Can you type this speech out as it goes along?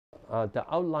the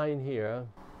outline here.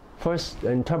 First,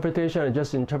 interpretation, I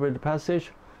just interpret the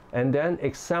passage, and then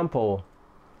example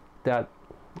that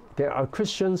there are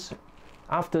Christians,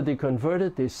 after they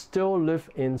converted, they still live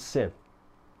in sin.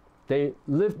 They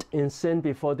lived in sin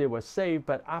before they were saved,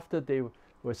 but after they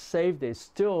were saved, they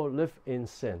still live in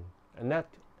sin,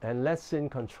 and let sin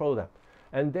control them.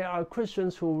 And there are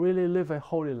Christians who really live a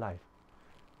holy life.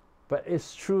 But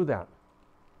it's true that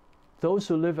those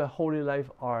who live a holy life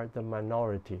are the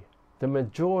minority. The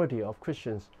majority of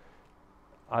Christians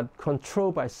are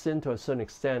controlled by sin to a certain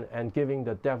extent and giving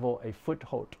the devil a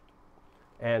foothold,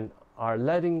 and are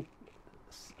letting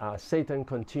Satan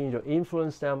continue to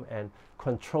influence them and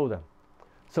control them.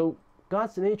 So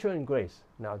God's nature and grace.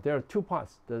 Now there are two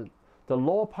parts, the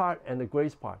law part and the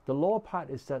grace part. The law part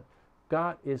is that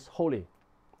God is holy.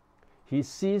 He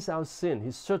sees our sin.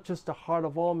 He searches the heart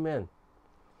of all men.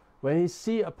 When he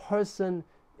sees a person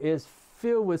is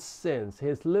filled with sins, he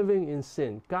is living in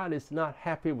sin, God is not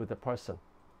happy with the person.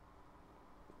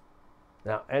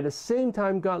 Now, at the same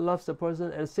time, God loves the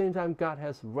person. At the same time, God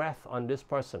has wrath on this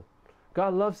person.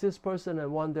 God loves this person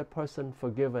and wants that person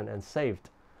forgiven and saved.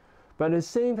 But at the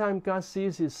same time, God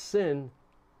sees his sin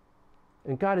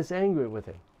and God is angry with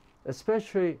him,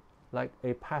 especially like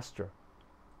a pastor,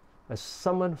 as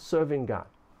someone serving God.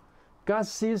 God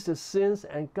sees the sins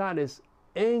and God is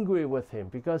angry with him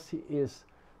because he is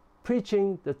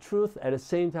preaching the truth. At the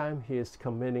same time, he is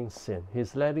committing sin. He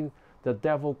is letting the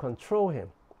devil control him.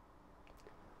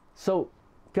 So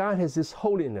God has this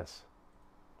holiness.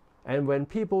 And when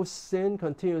people sin,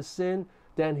 continue to sin,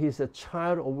 then he's a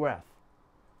child of wrath.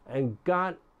 And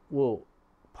God will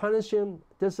punish him,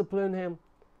 discipline him.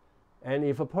 And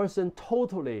if a person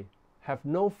totally have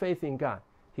no faith in God,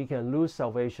 he can lose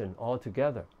salvation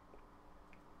altogether.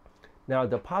 Now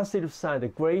the positive side, the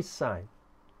grace side,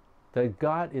 that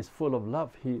God is full of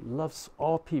love. He loves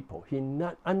all people. He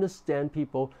not understand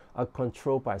people are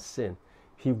controlled by sin.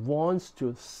 He wants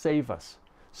to save us.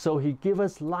 So he gave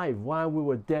us life while we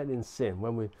were dead in sin.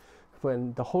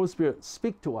 When the Holy Spirit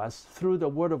speak to us through the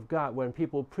Word of God, when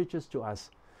people preach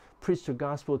the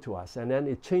gospel to us, and then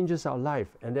it changes our life,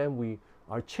 and then we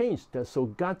are changed. So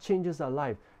God changes our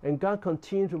life, and God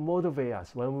continues to motivate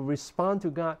us. When we respond to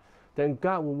God, then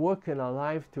God will work in our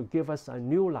life to give us a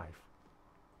new life.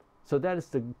 So that is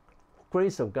the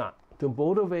grace of God, to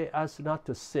motivate us not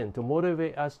to sin, to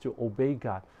motivate us to obey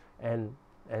God and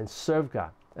serve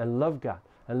God and love God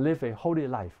and live a holy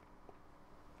life.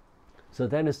 So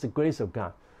that is the grace of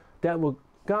God. God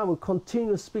will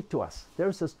continue to speak to us. There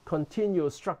is a continual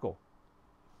struggle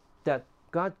that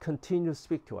God continues to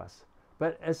speak to us.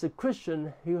 But as a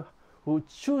Christian who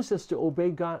chooses to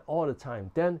obey God all the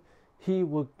time, then he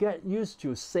will get used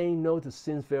to saying no to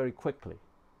sins very quickly.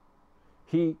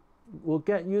 He will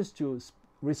get used to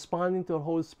responding to the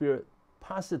Holy Spirit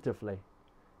positively,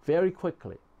 very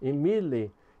quickly.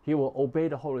 Immediately, he will obey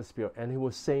the Holy Spirit and he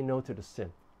will say no to the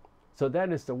sin. So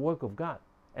that is the work of God.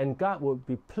 And God will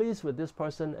be pleased with this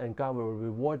person and God will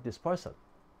reward this person.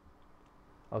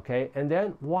 Okay, and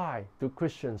then why do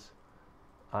Christians,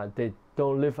 they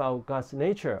don't live out God's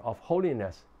nature of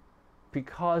holiness?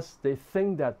 Because they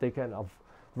think that they can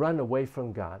run away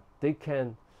from God. They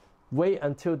can wait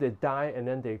until they die and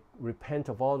then they repent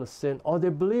of all the sin. Or they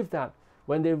believe that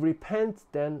when they repent,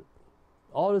 then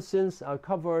all the sins are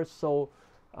covered, so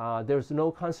there's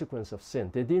no consequence of sin.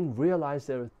 They didn't realize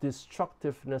the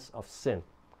destructiveness of sin.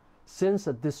 Sins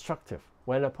are destructive.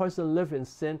 When a person lives in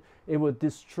sin, it will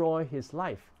destroy his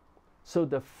life. So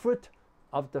the fruit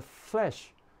of the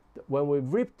flesh, when we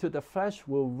reap to the flesh,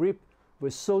 we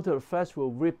sow to the flesh,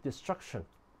 will reap destruction.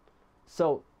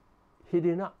 So he's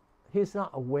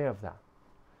not aware of that.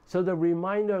 So the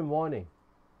reminder and warning,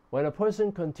 when a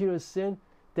person continues sin,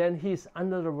 then he's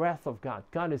under the wrath of God.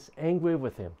 God is angry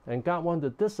with him, and God wants to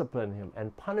discipline him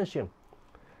and punish him.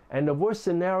 And the worst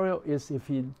scenario is if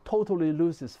he totally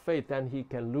loses faith, then he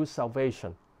can lose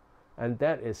salvation. And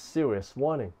that is serious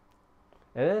warning.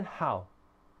 And then how?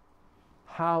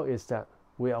 How is that?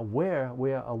 We are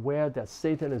aware that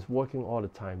Satan is working all the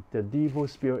time. The evil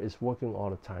spirit is working all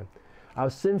the time. Our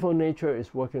sinful nature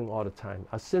is working all the time.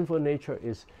 Our sinful nature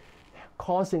is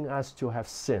causing us to have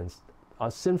sins. Our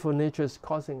sinful nature is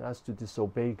causing us to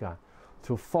disobey God,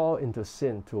 to fall into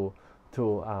sin, to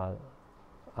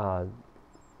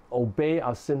obey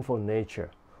our sinful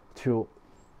nature, to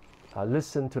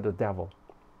listen to the devil.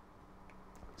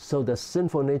 So the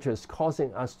sinful nature is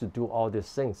causing us to do all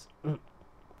these things.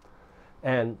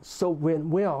 And so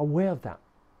when we are aware of that,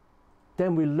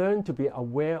 then we learn to be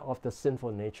aware of the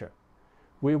sinful nature.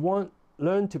 We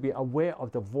learn to be aware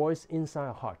of the voice inside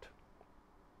our heart.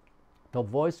 The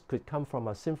voice could come from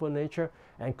our sinful nature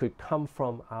and could come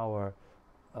from our,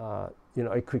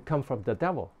 it could come from the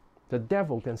devil. The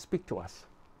devil can speak to us.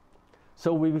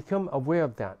 So we become aware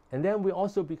of that. And then we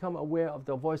also become aware of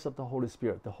the voice of the Holy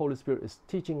Spirit. The Holy Spirit is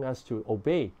teaching us to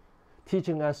obey,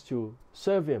 teaching us to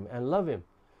serve Him and love Him.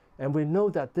 And we know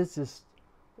that this is,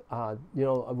 we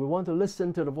want to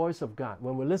listen to the voice of God.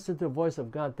 When we listen to the voice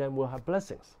of God, then we'll have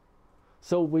blessings.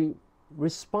 So we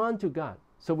respond to God.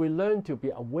 So we learn to be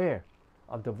aware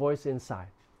of the voice inside.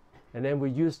 And then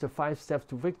we use the 5 steps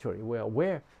to victory. We're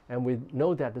aware and we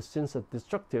know that the sins are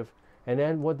destructive. And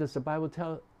then what does the Bible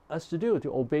tell us to do?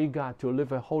 To obey God, to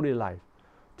live a holy life,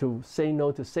 to say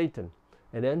no to Satan.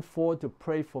 And then 4, to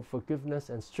pray for forgiveness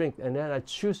and strength. And then I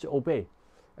choose to obey.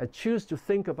 I choose to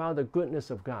think about the goodness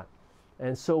of God.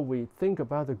 And so we think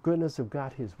about the goodness of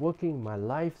God. He's working in my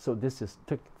life. So this is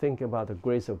thinking about the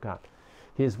grace of God.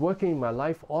 He's working in my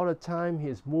life all the time.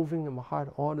 He's moving in my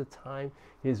heart all the time.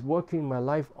 He's working in my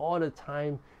life all the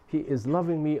time. He is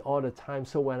loving me all the time.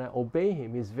 So when I obey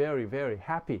Him, He's very, very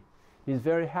happy. He's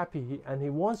very happy and He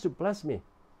wants to bless me.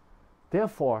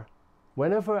 Therefore,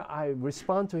 whenever I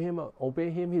respond to Him or obey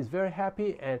Him, He's very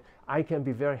happy and I can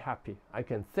be very happy. I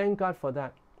can thank God for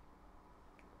that.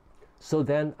 So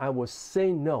then I will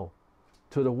say no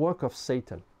to the work of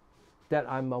Satan. That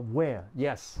I'm aware,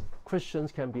 yes,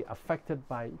 Christians can be affected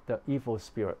by the evil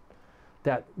spirit.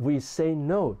 That we say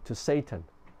no to Satan.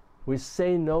 We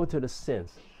say no to the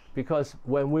sins. Because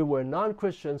when we were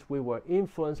non-Christians, we were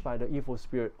influenced by the evil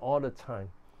spirit all the time.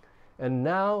 And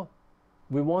now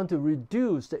we want to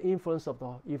reduce the influence of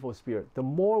the evil spirit. The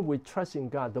more we trust in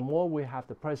God, the more we have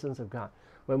the presence of God.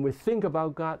 When we think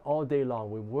about God all day long,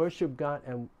 we worship God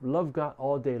and love God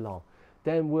all day long,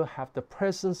 then we'll have the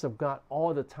presence of God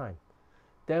all the time.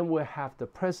 Then we'll have the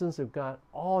presence of God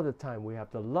all the time. We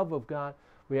have the love of God.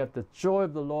 We have the joy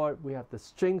of the Lord. We have the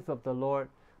strength of the Lord.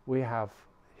 We have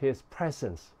His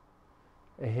presence.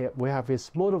 We have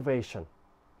His motivation.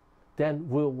 Then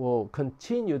we will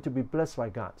continue to be blessed by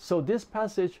God. So this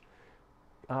passage,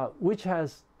 which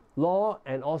has law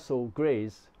and also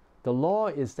grace, the law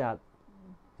is that,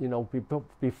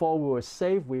 before we were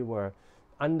saved, we were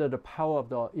under the power of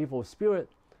the evil spirit.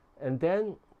 And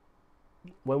then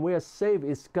when we are saved,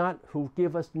 it's God who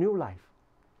gives us new life.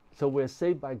 So we're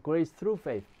saved by grace through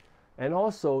faith. And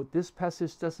also, this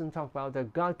passage doesn't talk about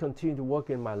that God continued to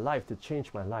work in my life to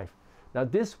change my life. Now,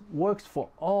 this works for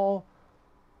all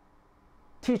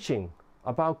teaching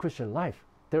about Christian life.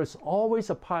 There's always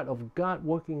a part of God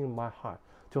working in my heart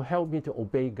to help me to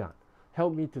obey God,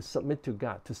 help me to submit to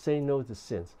God, to say no to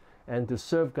sins, and to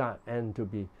serve God, and to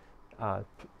be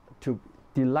to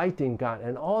delight in God.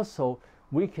 And also,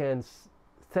 we can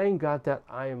thank God that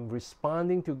I am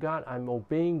responding to God, I'm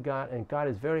obeying God, and God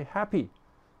is very happy.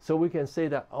 So we can say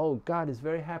that, oh, God is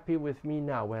very happy with me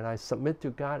now when I submit to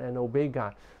God and obey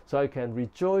God. So I can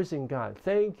rejoice in God.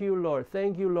 Thank you, Lord.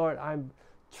 Thank you, Lord. I'm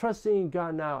trusting in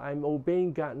God now. I'm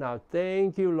obeying God now.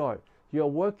 Thank you, Lord. You're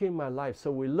working my life. So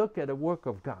we look at the work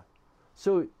of God.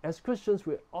 So as Christians,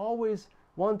 we always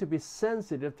want to be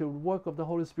sensitive to the work of the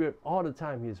Holy Spirit all the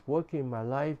time. He's working in my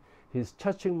life. He's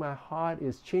touching my heart.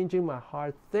 He's changing my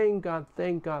heart. Thank God,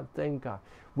 thank God, thank God.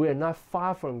 We are not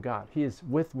far from God. He is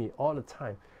with me all the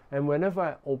time. And whenever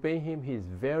I obey Him, He is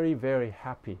very, very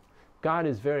happy. God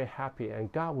is very happy, and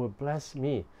God will bless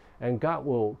me. And God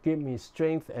will give me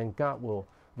strength, and God will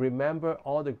remember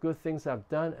all the good things I've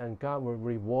done, and God will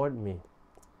reward me.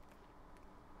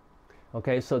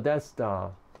 Okay, so that's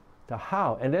the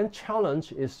how. And then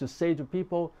challenge is to say to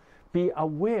people, be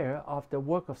aware of the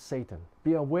work of Satan.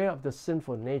 Be aware of the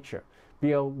sinful nature.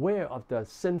 Be aware of the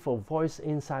sinful voice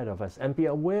inside of us. And be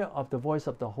aware of the voice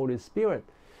of the Holy Spirit.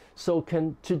 So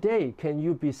today, can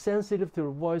you be sensitive to the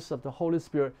voice of the Holy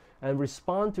Spirit and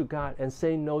respond to God and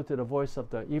say no to the voice of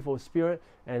the evil spirit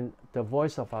and the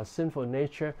voice of our sinful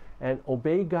nature and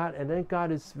obey God? And then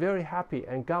God is very happy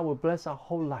and God will bless our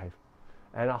whole life.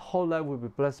 And our whole life will be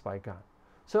blessed by God.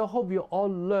 So I hope you all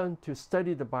learn to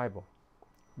study the Bible.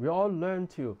 We all learn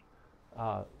to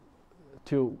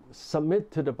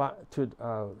submit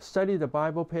to study the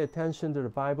Bible, pay attention to the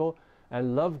Bible,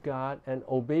 and love God and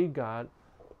obey God,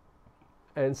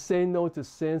 and say no to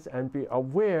sins, and be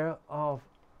aware of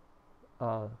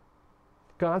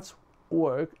God's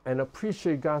work and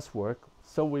appreciate God's work.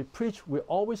 So we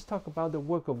always talk about the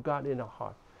work of God in our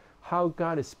heart, how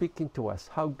God is speaking to us,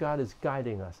 how God is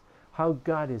guiding us, how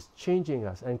God is changing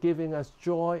us and giving us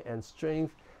joy and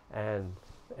strength and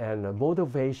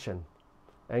motivation.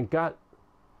 And God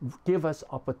give us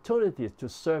opportunities to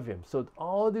serve Him. So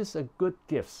all these are good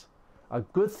gifts, are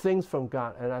good things from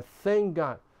God. And I thank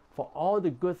God for all the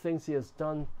good things He has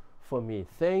done for me.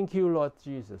 Thank you, Lord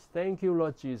Jesus. Thank you,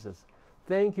 Lord Jesus.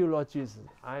 Thank you, Lord Jesus.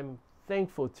 I'm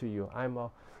thankful to you.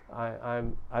 I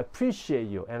appreciate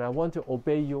you, and I want to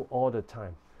obey you all the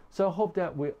time. So I hope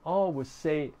that we all will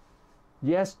say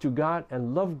yes to God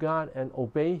and love God and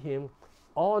obey Him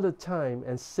all the time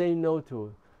and say no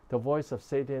to the voice of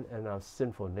Satan and our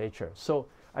sinful nature. So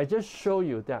I just show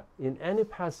you that in any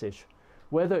passage,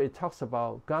 whether it talks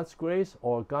about God's grace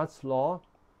or God's law,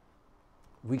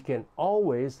 we can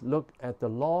always look at the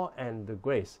law and the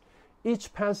grace.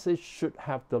 Each passage should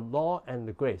have the law and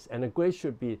the grace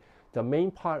should be the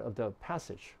main part of the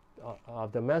passage,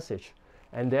 of the message.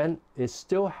 And then it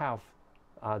still have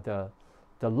the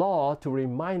law to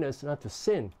remind us not to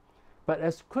sin. But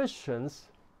as Christians,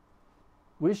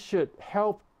 we should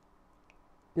help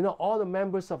all the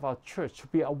members of our church to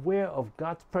be aware of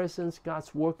God's presence,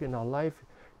 God's work in our life.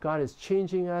 God is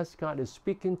changing us. God is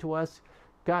speaking to us.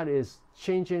 God is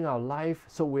changing our life.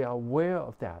 So we are aware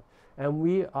of that. And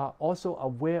we are also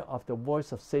aware of the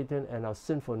voice of Satan and our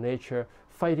sinful nature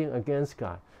fighting against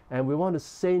God. And we want to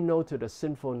say no to the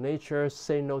sinful nature,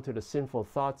 say no to the sinful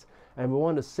thoughts, and we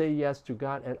want to say yes to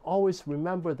God. And always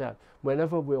remember that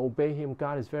whenever we obey Him,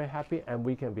 God is very happy, and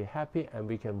we can be happy, and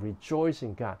we can rejoice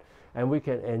in God. And we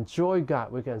can enjoy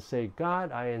God. We can say,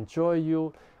 God, I enjoy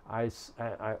you. I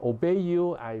obey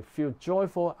you. I feel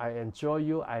joyful. I enjoy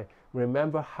you. I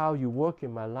remember how you work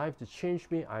in my life to change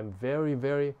me. I'm very,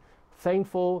 very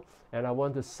thankful, and I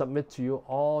want to submit to you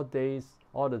all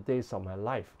the days of my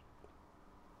life.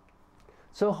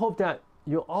 So I hope that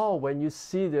you all, when you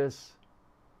see this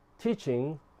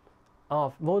teaching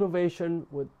of motivation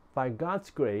by God's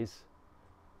grace,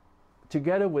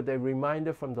 together with a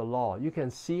reminder from the law, you can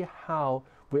see how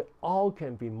we all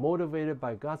can be motivated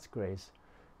by God's grace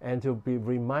and to be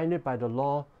reminded by the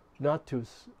law not to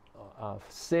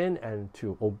sin and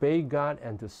to obey God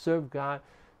and to serve God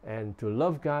and to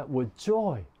love God with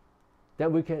joy, that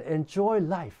we can enjoy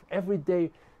life every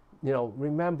day.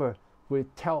 Remember, we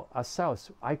tell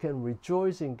ourselves, I can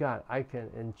rejoice in God, I can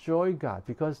enjoy God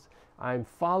because I'm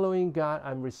following God,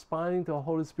 I'm responding to the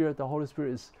Holy Spirit. The Holy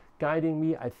Spirit is guiding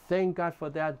me. I thank God for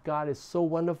that. God is so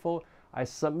wonderful. I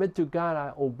submit to God,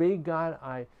 I obey God,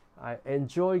 I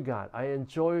enjoy God, I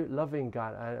enjoy loving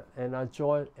God, and I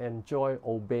enjoy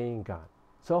obeying God.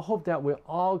 So I hope that we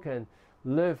all can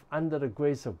live under the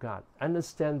grace of God,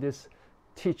 understand this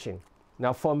teaching.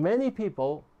 Now for many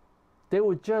people, they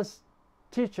would just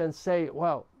teach and say,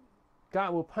 well,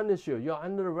 God will punish you. You're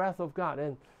under the wrath of God,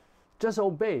 and just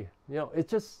obey.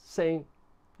 It's just saying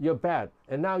you're bad,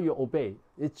 and now you obey.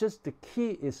 It's just the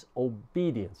key is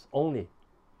obedience only.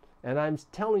 And I'm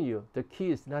telling you, the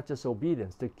key is not just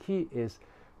obedience. The key is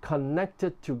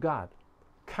connected to God,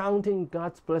 counting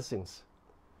God's blessings,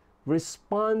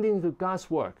 responding to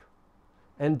God's work,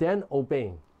 and then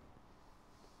obeying.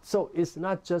 So it's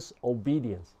not just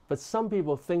obedience. But some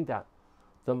people think that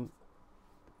the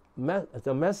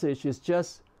message is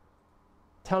just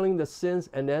telling the sins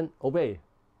and then obey.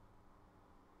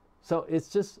 So it's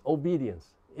just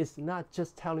obedience. It's not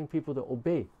just telling people to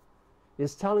obey.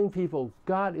 It's telling people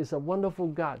God is a wonderful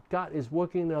God. God is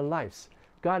working in our lives.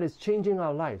 God is changing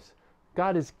our lives.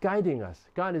 God is guiding us.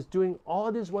 God is doing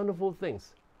all these wonderful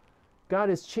things. God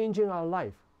is changing our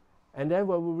life. And then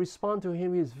when we respond to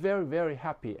Him, He's very, very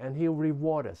happy, and He'll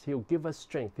reward us. He'll give us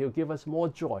strength. He'll give us more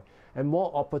joy and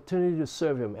more opportunity to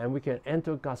serve Him, and we can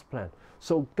enter God's plan.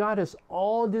 So God has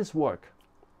all this work,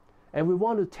 and we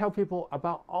want to tell people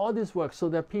about all this work so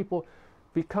that people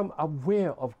become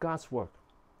aware of God's work.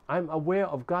 I'm aware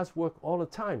of God's work all the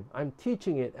time. I'm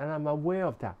teaching it, and I'm aware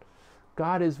of that.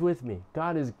 God is with me.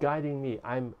 God is guiding me.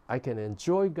 I can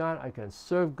enjoy God. I can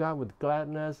serve God with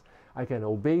gladness. I can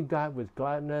obey God with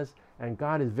gladness. And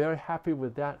God is very happy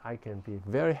with that. I can be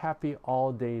very happy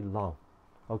all day long.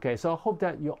 Okay, so I hope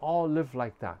that you all live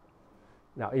like that.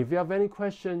 Now, if you have any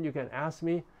question, you can ask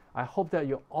me. I hope that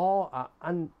you all are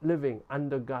living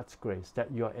under God's grace,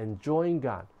 that you're enjoying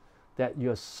God, that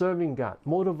you're serving God,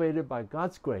 motivated by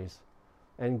God's grace.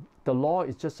 And the law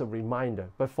is just a reminder.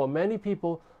 But for many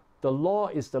people, the law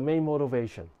is the main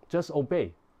motivation. Just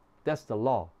obey. That's the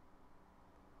law.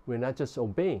 We're not just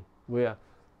obeying. We're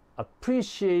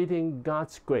appreciating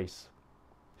God's grace.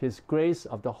 His grace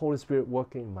of the Holy Spirit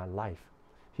working in my life.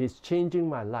 He's changing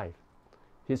my life.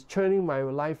 He's turning my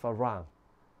life around.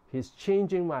 He's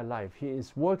changing my life. He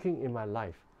is working in my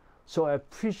life. So I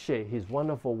appreciate His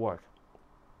wonderful work.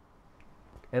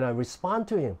 And I respond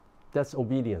to Him. That's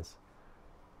obedience.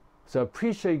 So I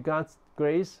appreciate God's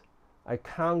grace. I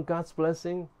count God's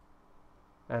blessing,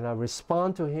 and I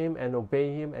respond to Him and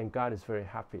obey Him, and God is very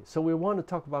happy. So we want to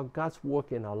talk about God's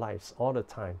work in our lives all the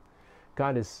time.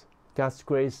 God is God's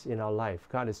grace in our life.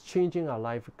 God is changing our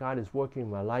life. God is working in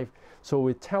my life. So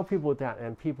we tell people that,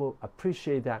 and people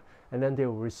appreciate that, and then they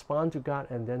will respond to God,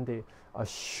 and then they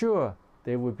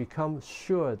will become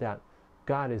sure that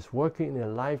God is working in their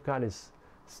life. God is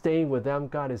staying with them.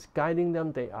 God is guiding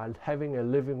them. They are having a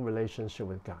living relationship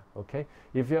with God. Okay?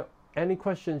 If you have any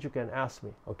questions, you can ask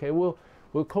me. Okay? We'll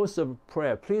close the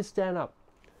prayer. Please stand up.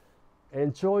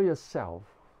 Enjoy yourself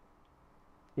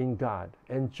in God.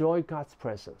 Enjoy God's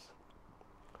presence.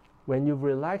 When you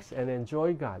relax and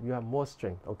enjoy God, you have more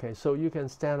strength. Okay? So you can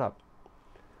stand up.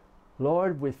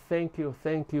 Lord, we thank you,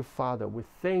 Father. We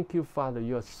thank you, Father.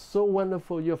 You're so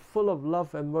wonderful. You're full of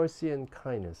love and mercy and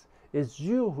kindness. It's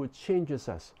you who changes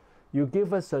us. You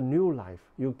give us a new life.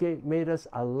 You made us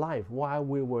alive while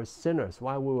we were sinners,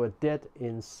 while we were dead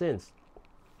in sins.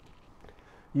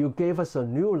 You gave us a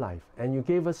new life, and you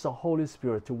gave us the Holy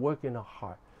Spirit to work in our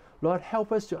heart. Lord,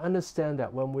 help us to understand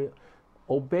that when we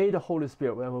obey the Holy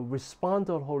Spirit, when we respond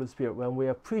to the Holy Spirit, when we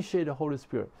appreciate the Holy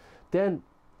Spirit, then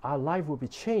our life will be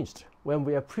changed. When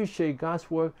we appreciate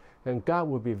God's work, then God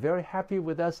will be very happy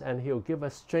with us, and He'll give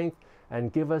us strength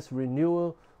and give us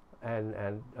renewal and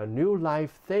a new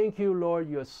life. Thank you, Lord.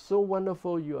 You are so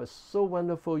wonderful. You are so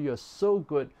wonderful. You are so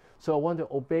good. So I want to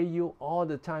obey you all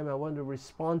the time. I want to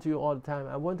respond to you all the time.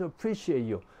 I want to appreciate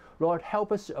you. Lord,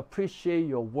 help us to appreciate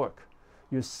your work.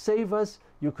 You save us.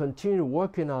 You continue to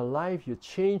work in our life. You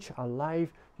change our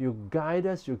life. You guide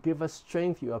us. You give us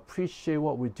strength. You appreciate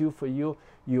what we do for you.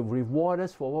 You reward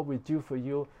us for what we do for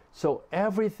you. So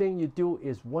everything you do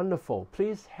is wonderful.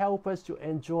 Please help us to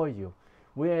enjoy you.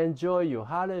 We enjoy you.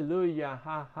 Hallelujah.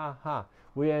 Ha, ha, ha.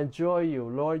 We enjoy you.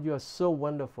 Lord, you are so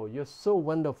wonderful. You're so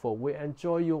wonderful. We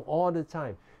enjoy you all the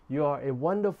time. You are a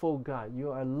wonderful God.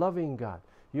 You are a loving God.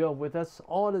 You are with us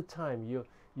all the time.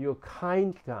 You're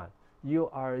kind God. You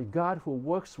are a God who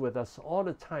works with us all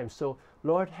the time. So,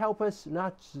 Lord, help us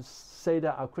not to say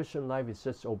that our Christian life is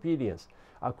just obedience.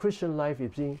 Our Christian life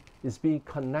is being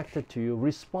connected to you,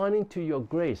 responding to your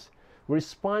grace,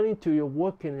 responding to your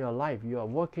work in your life. You are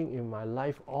working in my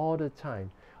life all the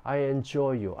time. I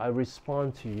enjoy you. I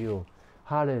respond to you.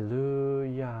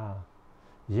 Hallelujah.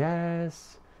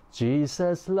 Yes,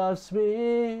 Jesus loves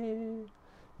me.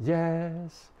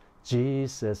 Yes,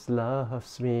 Jesus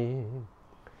loves me.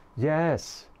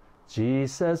 Yes,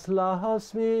 Jesus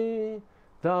loves me.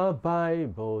 The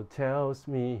Bible tells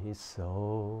me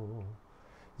so.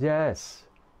 Yes,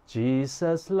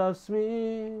 Jesus loves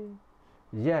me.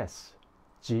 Yes,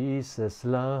 Jesus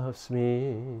loves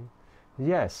me.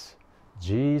 Yes,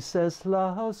 Jesus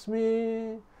loves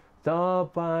me. The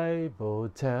Bible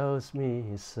tells me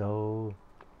so.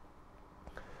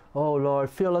 Oh Lord,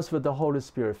 fill us with the Holy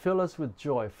Spirit. Fill us with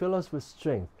joy. Fill us with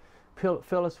strength.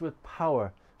 Fill us with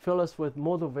power. Fill us with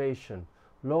motivation.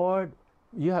 Lord,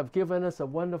 you have given us a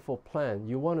wonderful plan.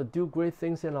 You want to do great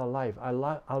things in our life.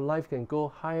 Our life can go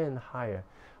higher and higher.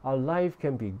 Our life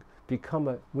can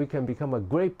we can become a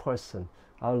great person.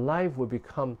 Our life will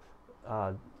become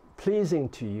pleasing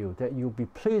to you, that you'll be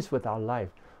pleased with our life.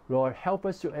 Lord, help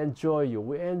us to enjoy you.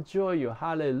 We enjoy you.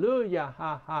 Hallelujah.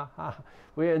 Ha, ha, ha.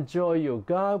 We enjoy you.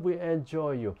 God, we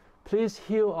enjoy you. Please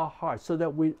heal our hearts so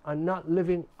that we are not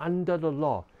living under the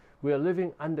law. We are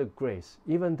living under grace,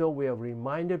 even though we are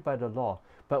reminded by the law.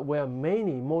 But we are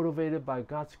mainly motivated by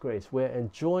God's grace. We are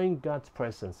enjoying God's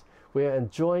presence. We are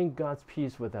enjoying God's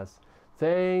peace with us.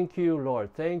 Thank you,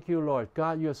 Lord. Thank you, Lord.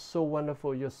 God, you're so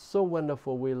wonderful. You're so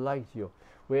wonderful. We like you.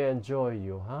 We enjoy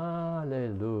you.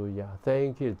 Hallelujah.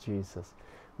 Thank you, Jesus.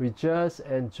 We just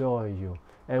enjoy you.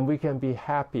 And we can be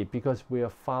happy because we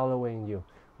are following you.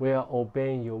 We are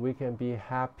obeying you. We can be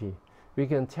happy. We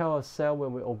can tell ourselves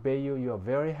when we obey you, you are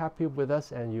very happy with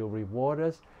us, and you reward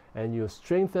us, and you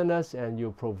strengthen us, and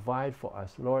you provide for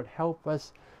us. Lord, help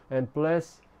us and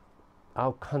bless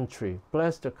our country.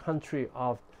 Bless the country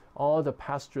of all the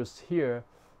pastors here,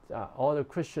 all the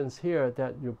Christians here,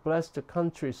 that you bless the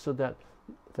country so that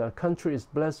the country is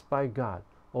blessed by God.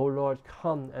 Oh Lord,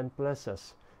 come and bless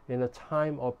us in a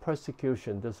time of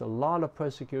persecution. There's a lot of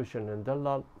persecution, and there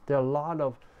are a lot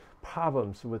of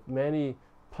problems with many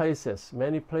places.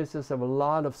 Many places have a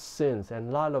lot of sins and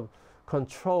a lot of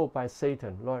control by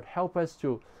Satan. Lord, help us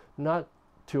to not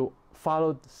to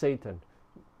follow Satan.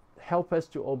 Help us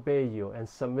to obey you and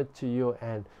submit to you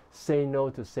and say no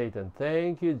to Satan.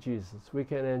 Thank you, Jesus. We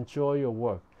can enjoy your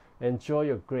work, enjoy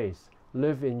your grace,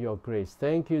 live in your grace.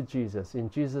 Thank you, Jesus. In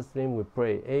Jesus' name we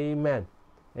pray. Amen.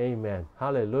 Amen.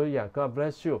 Hallelujah. God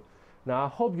bless you. Now, I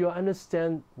hope you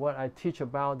understand what I teach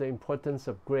about the importance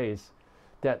of grace,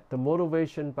 that the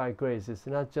motivation by grace is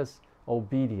not just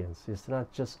obedience. It's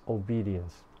not just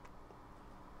obedience.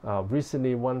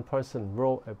 Recently, one person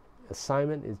wrote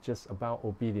assignment is just about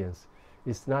obedience.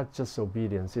 It's not just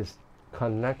obedience, it's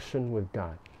connection with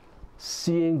God.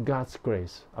 Seeing God's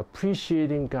grace,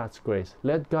 appreciating God's grace.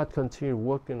 Let God continue to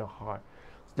work in our heart.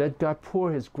 Let God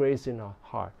pour His grace in our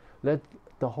heart. Let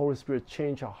the Holy Spirit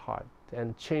change our heart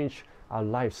and change our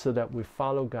life so that we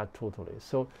follow God totally.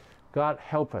 So God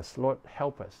help us, Lord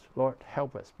help us, Lord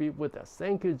help us, be with us.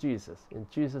 Thank you, Jesus. In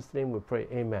Jesus' name we pray,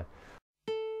 amen.